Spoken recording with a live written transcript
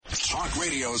Talk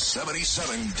Radio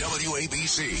 77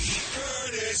 WABC.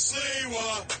 Curtis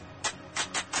Lewa.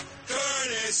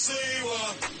 Curtis Lewa.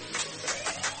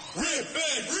 Rip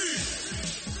and read.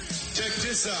 Check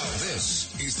this out.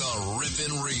 This is the Rip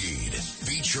and Read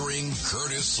featuring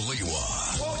Curtis Lewa.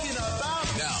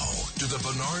 Now to the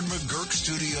Bernard McGurk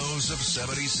studios of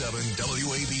 77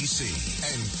 WABC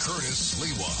and Curtis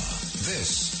Lewa.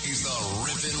 This is the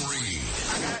Rip and Read.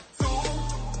 I got two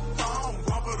phones,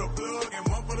 one for the plug and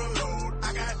one for the load.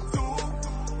 I got two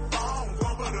phones,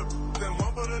 one for the and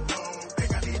one for the load. They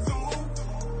got these two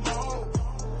more.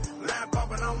 Lamp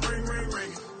up and I'm ring, ring,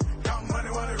 ring. Count money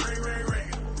while it ring, ring, ring.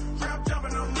 Trap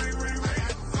jumping, I'm ring, ring, ring. I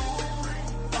got two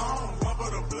phones, one for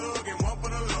the plug and one for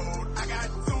the load. I got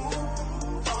two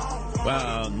phones.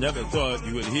 Wow, never thought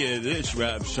you would hear this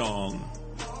rap song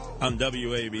on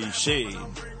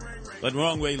WABC. But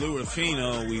Wrong Way Lou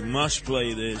Rufino, we must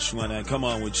play this when I come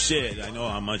on with Sid. I know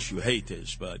how much you hate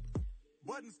this, but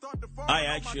I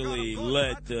actually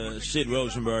let Sid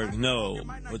Rosenberg know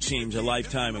what seems a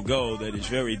lifetime ago that his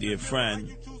very dear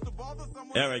friend,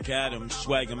 Eric Adams,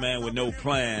 swagger man with no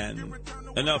plan,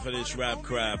 enough of this rap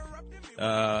crap,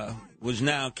 was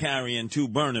now carrying two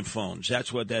burner phones.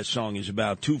 That's what that song is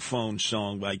about, Two Phone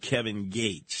Song by Kevin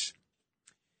Gates.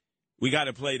 We got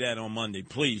to play that on Monday,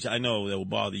 please. I know that will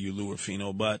bother you, Lou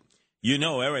Rufino, but you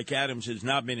know Eric Adams has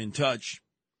not been in touch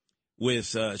with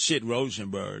Sid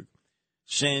Rosenberg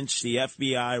since the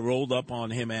FBI rolled up on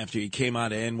him after he came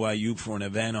out of NYU for an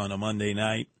event on a Monday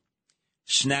night,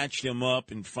 snatched him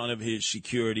up in front of his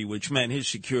security, which meant his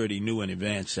security knew in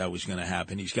advance that was going to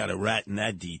happen. He's got a rat in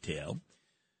that detail.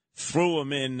 Threw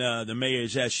him in the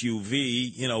mayor's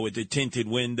SUV, you know, with the tinted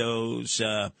windows,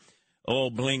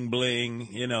 all bling bling,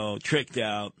 you know, tricked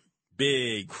out,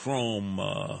 big chrome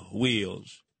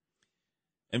wheels,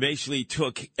 and basically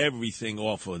took everything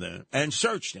off of them and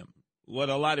searched him. What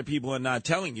a lot of people are not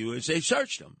telling you is they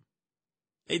searched him.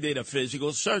 They did a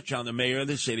physical search on the mayor of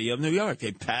the city of New York.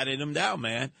 They patted him down,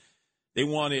 man. They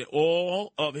wanted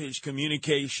all of his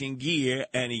communication gear,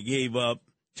 and he gave up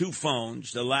two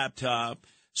phones, the laptop,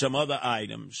 some other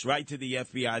items, right to the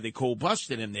FBI. They cold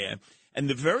busted him there. And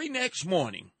the very next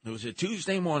morning, it was a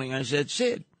Tuesday morning, I said,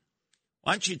 Sid,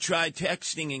 why don't you try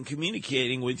texting and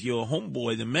communicating with your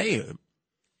homeboy, the mayor,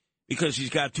 because he's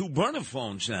got two burner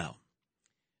phones now.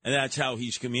 And that's how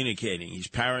he's communicating. He's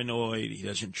paranoid. He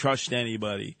doesn't trust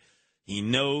anybody. He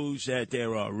knows that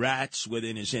there are rats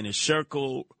within his inner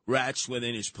circle, rats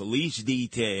within his police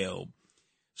detail.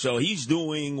 So he's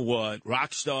doing what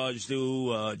rock stars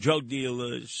do, drug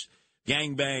dealers,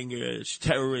 gangbangers,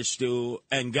 terrorists do,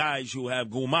 and guys who have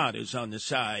gumadas on the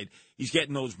side. He's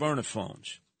getting those burner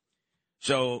phones.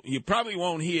 So you probably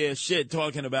won't hear Sid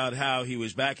talking about how he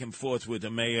was back and forth with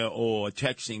the mayor or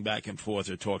texting back and forth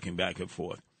or talking back and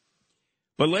forth.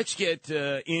 But let's get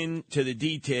into the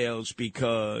details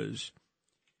because,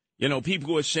 you know,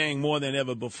 people are saying more than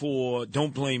ever before,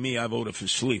 don't blame me, I voted for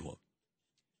Sliwa.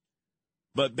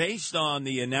 But based on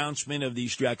the announcement of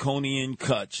these draconian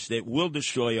cuts that will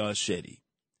destroy our city,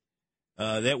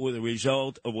 that were the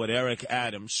result of what Eric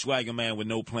Adams, swagger man with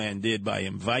no plan, did by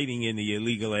inviting in the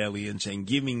illegal aliens and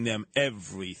giving them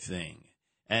everything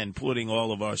and putting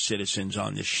all of our citizens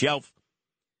on the shelf,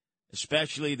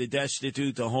 especially the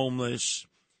destitute, the homeless,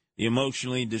 the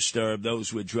emotionally disturbed,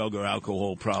 those with drug or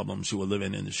alcohol problems who are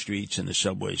living in the streets and the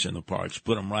subways and the parks,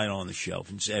 put them right on the shelf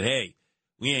and said, hey,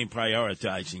 we ain't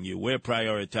prioritizing you. We're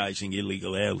prioritizing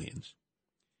illegal aliens.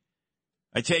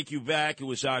 I take you back. It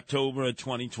was October of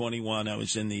 2021. I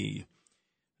was in the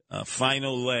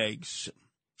final legs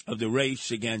of the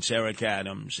race against Eric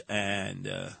Adams, and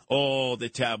all the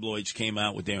tabloids came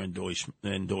out with their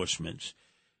endorsements.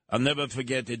 I'll never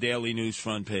forget the Daily News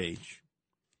front page.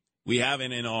 We have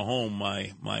it in our home.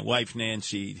 My wife,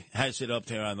 Nancy, has it up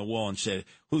there on the wall and said,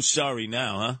 who's sorry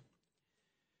now, huh?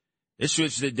 This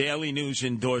was the Daily News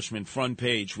endorsement front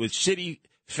page with city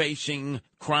facing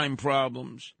crime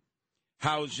problems,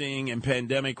 housing and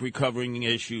pandemic recovering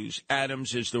issues.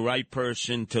 Adams is the right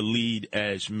person to lead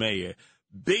as mayor.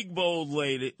 Big, bold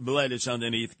letters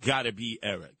underneath. Gotta be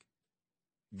Eric.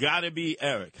 Gotta be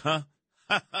Eric, huh?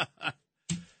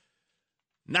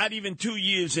 Not even 2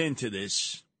 years into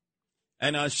this,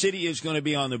 and our city is going to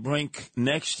be on the brink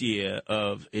next year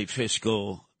of a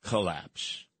fiscal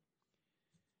collapse.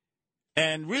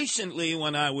 And recently,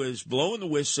 when I was blowing the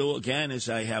whistle, again, as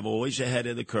I have always ahead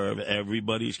of the curve,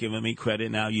 everybody's giving me credit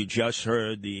now. You just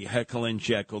heard the Heckle and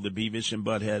Jekyll, the Beavis and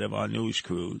Butthead of our news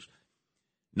crews,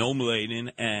 Noam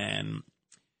Laden and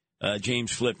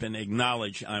James Flippin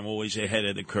acknowledge I'm always ahead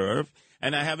of the curve.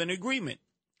 And I have an agreement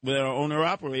with our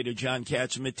owner-operator, John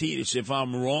Catsimatidis. If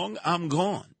I'm wrong, I'm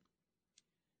gone.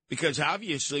 Because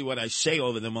obviously what I say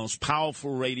over the most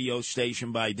powerful radio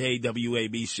station by day,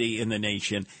 WABC, in the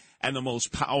nation, and the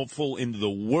most powerful in the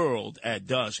world at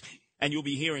dusk, and you'll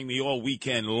be hearing me all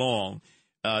weekend long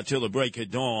till the break of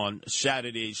dawn,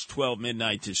 Saturdays 12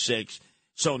 midnight to 6.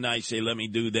 So nice they let me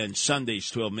do then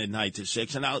Sundays 12 midnight to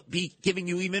 6, and I'll be giving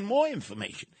you even more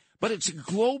information. But it's a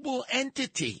global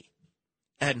entity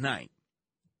at night.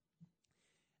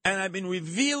 And I've been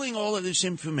revealing all of this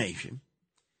information.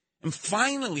 And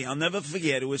finally, I'll never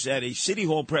forget, it was at a City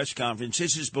Hall press conference.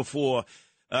 This is before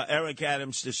Eric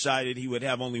Adams decided he would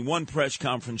have only one press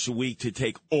conference a week to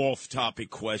take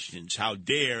off-topic questions. How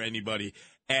dare anybody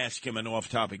ask him an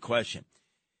off-topic question?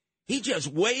 He just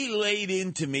waylaid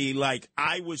into me like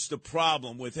I was the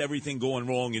problem with everything going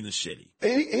wrong in the city.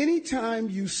 Anytime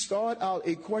you start out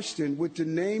a question with the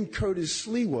name Curtis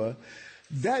Sliwa,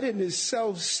 that in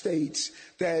itself states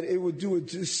that it would do a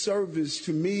disservice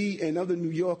to me and other New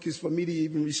Yorkers for me to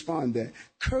even respond that.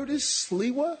 Curtis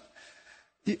Sliwa?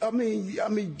 I mean,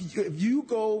 if you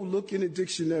go look in the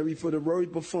dictionary for the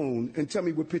word buffoon and tell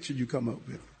me what picture you come up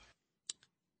with.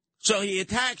 So he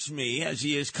attacks me, as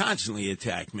he has constantly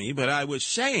attacked me, but I was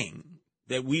saying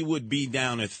that we would be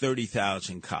down at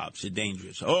 30,000 cops. It's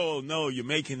dangerous. Oh, no, you're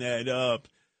making that up.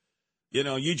 You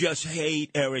know, you just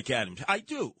hate Eric Adams. I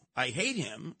do. I hate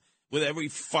him with every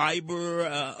fiber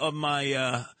of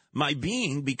my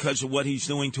being because of what he's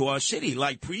doing to our city.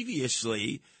 Like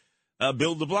previously,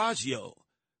 Bill de Blasio,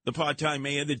 the part-time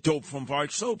mayor, the dope from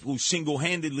Park Slope, who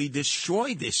single-handedly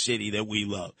destroyed this city that we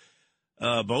love.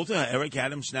 Both Eric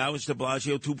Adams now is de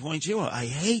Blasio 2.0. I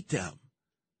hate them.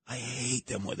 I hate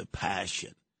them with a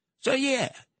passion. So,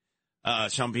 yeah.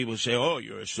 Some people say, oh,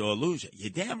 you're a sore loser. You're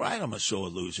damn right I'm a sore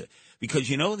loser.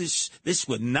 Because, you know, this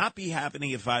would not be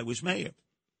happening if I was mayor.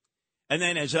 And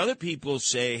then as other people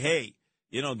say, hey,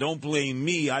 you know, don't blame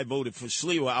me. I voted for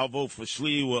Sliwa. I'll vote for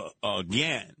Sliwa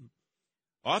again.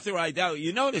 Arthur Aidala,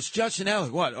 you notice Justin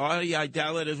Ellick, what, Arthur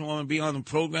Aidala doesn't want to be on the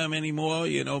program anymore?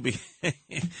 You know,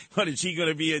 what, is he going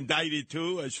to be indicted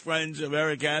too as friends of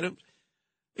Eric Adams?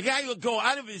 The guy will go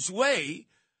out of his way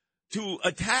to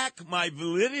attack my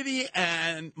validity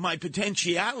and my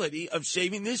potentiality of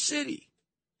saving this city.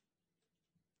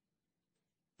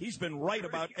 He's been right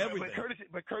about everything.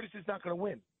 But Curtis is not going to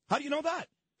win. How do you know that?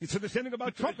 He said the same thing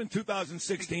about Trump in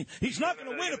 2016. He's not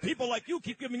going to win if people like you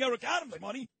keep giving Eric Adams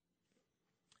money.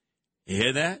 You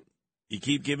hear that? You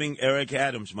keep giving Eric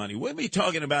Adams money. We'll be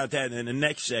talking about that in the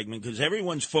next segment because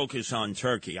everyone's focused on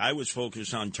Turkey. I was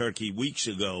focused on Turkey weeks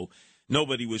ago.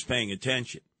 Nobody was paying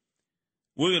attention.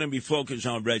 We're going to be focused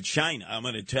on Red China. I'm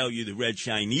going to tell you the Red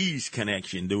Chinese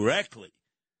connection directly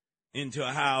into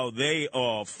how they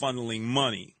are funneling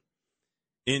money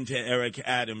into Eric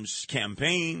Adams'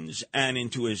 campaigns and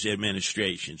into his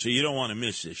administration. So you don't want to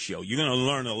miss this show. You're going to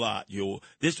learn a lot.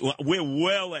 We're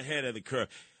well ahead of the curve.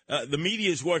 The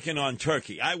media is working on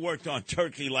Turkey. I worked on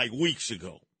Turkey like weeks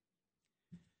ago.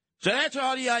 So that's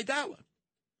Artie Aidala.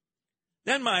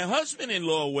 Then my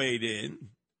husband-in-law weighed in,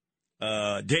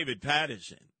 David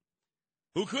Patterson,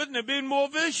 who couldn't have been more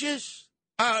vicious.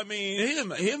 I mean,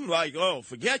 him like, oh,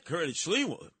 forget Curtis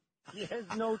Sliwa. He has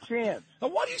no chance. Now,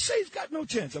 why do you say he's got no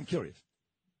chance? I'm curious.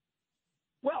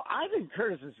 Well, I think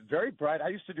Curtis is very bright. I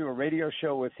used to do a radio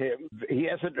show with him. He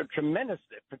has a tremendous,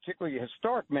 particularly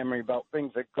historic memory about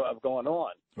things that have gone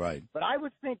on. Right. But I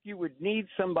would think you would need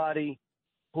somebody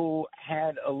who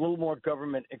had a little more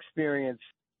government experience.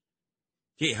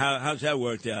 Gee, how's that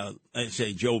worked out? I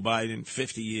say Joe Biden,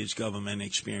 50 years government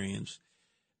experience.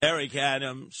 Eric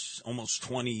Adams, almost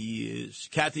 20 years.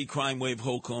 Kathy Crime Wave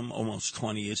Holcomb, almost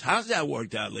 20 years. How's that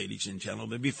worked out, ladies and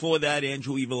gentlemen? Before that,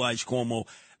 Andrew Evil Eyes Cuomo,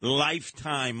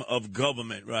 lifetime of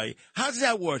government, right? How's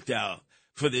that worked out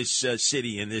for this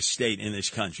city and this state and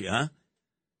this country, huh?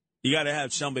 You got to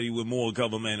have somebody with more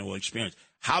governmental experience.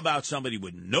 How about somebody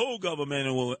with no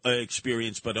governmental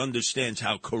experience but understands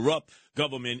how corrupt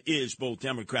government is, both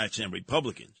Democrats and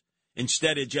Republicans?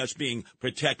 Instead of just being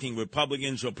protecting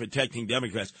Republicans or protecting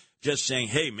Democrats, just saying,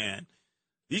 hey, man,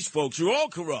 these folks are all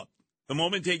corrupt. The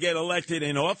moment they get elected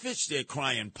in office, they're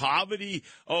crying poverty.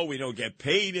 Oh, we don't get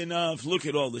paid enough. Look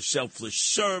at all the selfless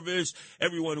service.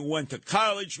 Everyone who went to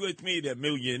college with me, they're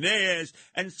millionaires.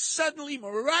 And suddenly,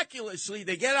 miraculously,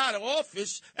 they get out of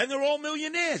office and they're all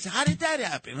millionaires. How did that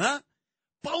happen, huh?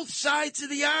 Both sides of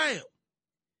the aisle.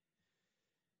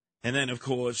 And then, of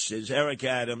course, there's Eric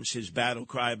Adams, his battle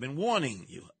cry. I've been warning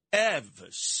you ever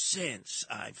since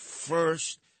I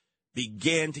first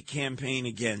began to campaign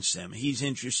against them. He's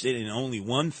interested in only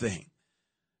one thing.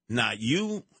 Not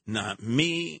you, not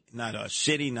me, not our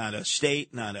city, not our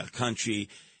state, not our country.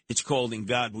 It's called In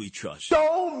God We Trust.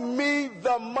 Show me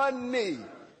the money.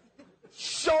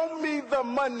 Show me the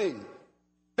money.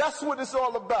 That's what it's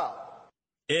all about.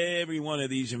 Every one of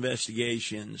these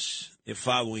investigations, they're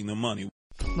following the money.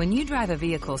 When you drive a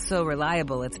vehicle so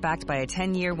reliable it's backed by a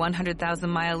 10-year,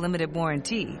 100,000-mile limited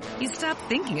warranty, you stop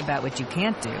thinking about what you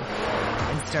can't do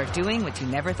and start doing what you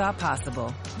never thought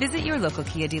possible. Visit your local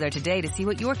Kia dealer today to see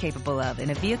what you're capable of in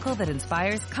a vehicle that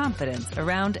inspires confidence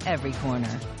around every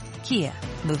corner. Kia,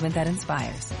 movement that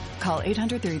inspires. Call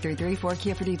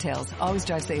 800-3334-KIA for details. Always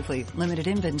drive safely. Limited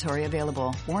inventory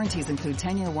available. Warranties include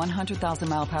 10-year,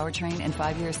 100,000-mile powertrain and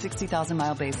 5-year,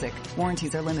 60,000-mile basic.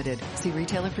 Warranties are limited. See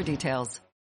retailer for details.